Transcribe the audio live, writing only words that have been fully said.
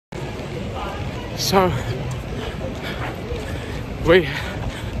So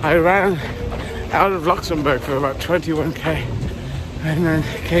I ran out of Luxembourg for about 21k and then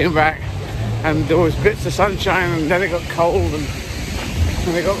came back, and there was bits of sunshine, and then it got cold and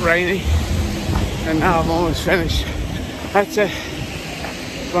it got rainy, and now I'm almost finished. That's it.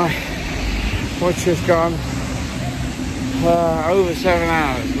 My watch has gone over 7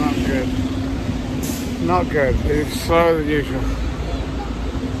 hours. Not good. Not good. It's slower than usual.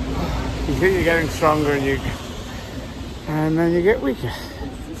 You think you're getting stronger and then you get weaker.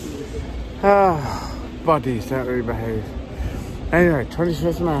 Bodies don't really behave. Anyway,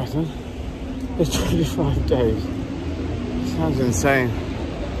 25th marathon is 25 days. Sounds insane.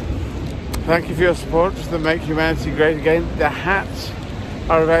 Thank you for your support to Make Humanity Great Again. The hats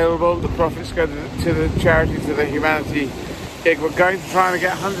are available. The profits go to the charity, to the Humanity gig. We're going to try and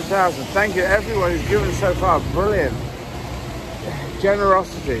get 100,000. Thank you to everyone who's given so far. Brilliant.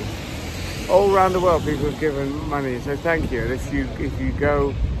 Generosity. All around the world, people have given money, so thank you. And if you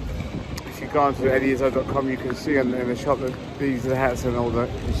go onto izzard.com, you can see in the shop that these are the hats and all that.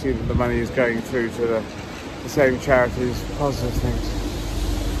 You see that the money is going through to the same charities, positive things.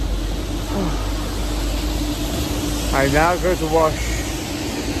 I now go to wash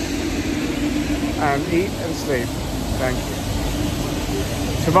and eat and sleep. Thank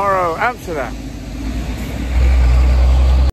you. Tomorrow, Amsterdam.